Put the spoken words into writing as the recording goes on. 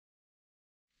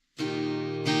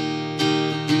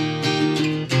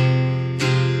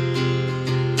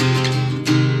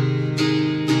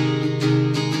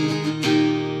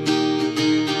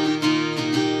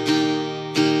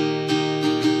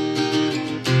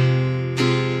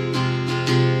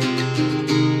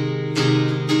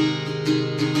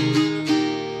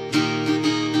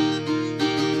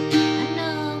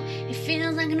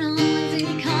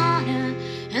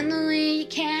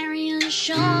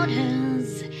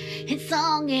It's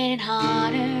all getting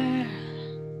harder.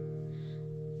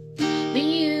 But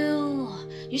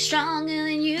you're stronger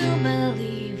than you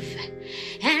believe.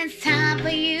 And it's time for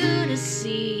you to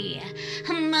see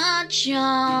how much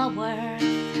you're worth.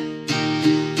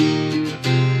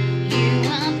 You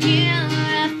are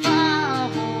beautiful.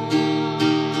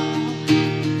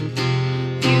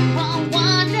 You are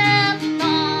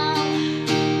wonderful.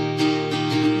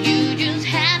 You just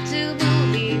have to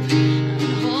believe and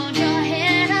hold your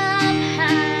head up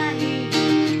high.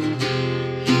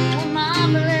 You are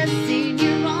marvelous in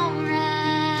your own right.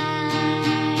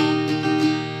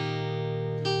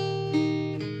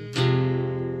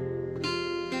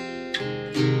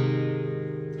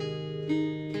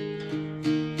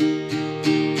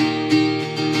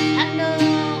 I know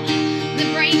the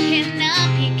breaking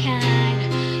up you kind.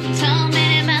 You told me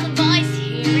about the voice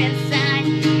here inside.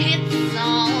 It's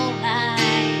all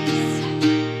lies.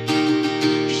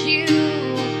 'Cause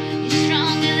you're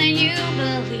stronger than you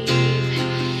believe.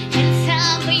 It's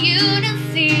time for you to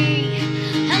see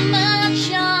how much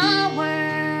you're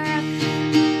worth.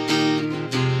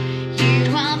 You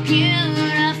are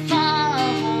beautiful.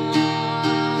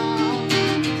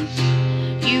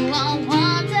 You are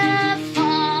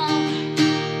wonderful.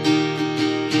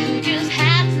 You just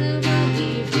have to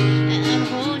believe and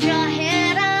hold your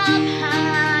head up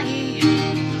high.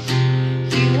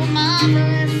 You are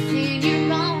marvelous in your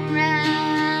own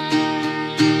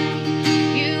right.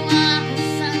 You are the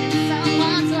sun in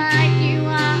someone's life. You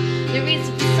are the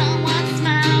reason for someone's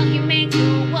smile. You make the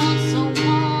world so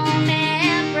warm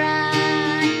and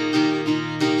bright.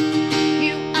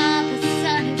 You are the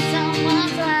sun in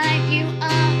someone's life. You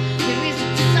are the reason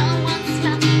for someone's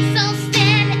smile. So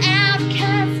stand out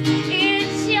 'cause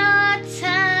it's your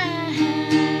time.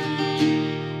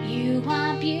 You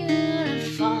are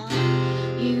beautiful.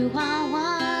 You are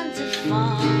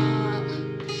wonderful.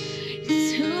 It's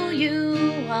who you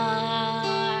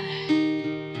are.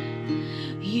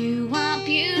 You are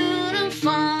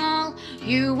beautiful.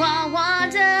 You are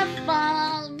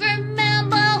wonderful.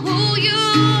 Remember who you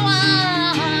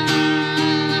are.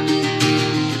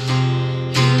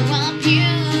 You are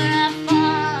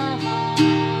beautiful.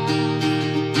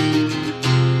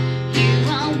 You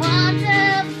are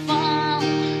wonderful.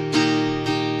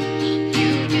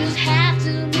 You just have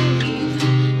to believe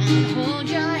and hold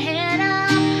your head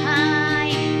up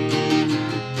high.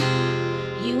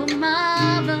 You are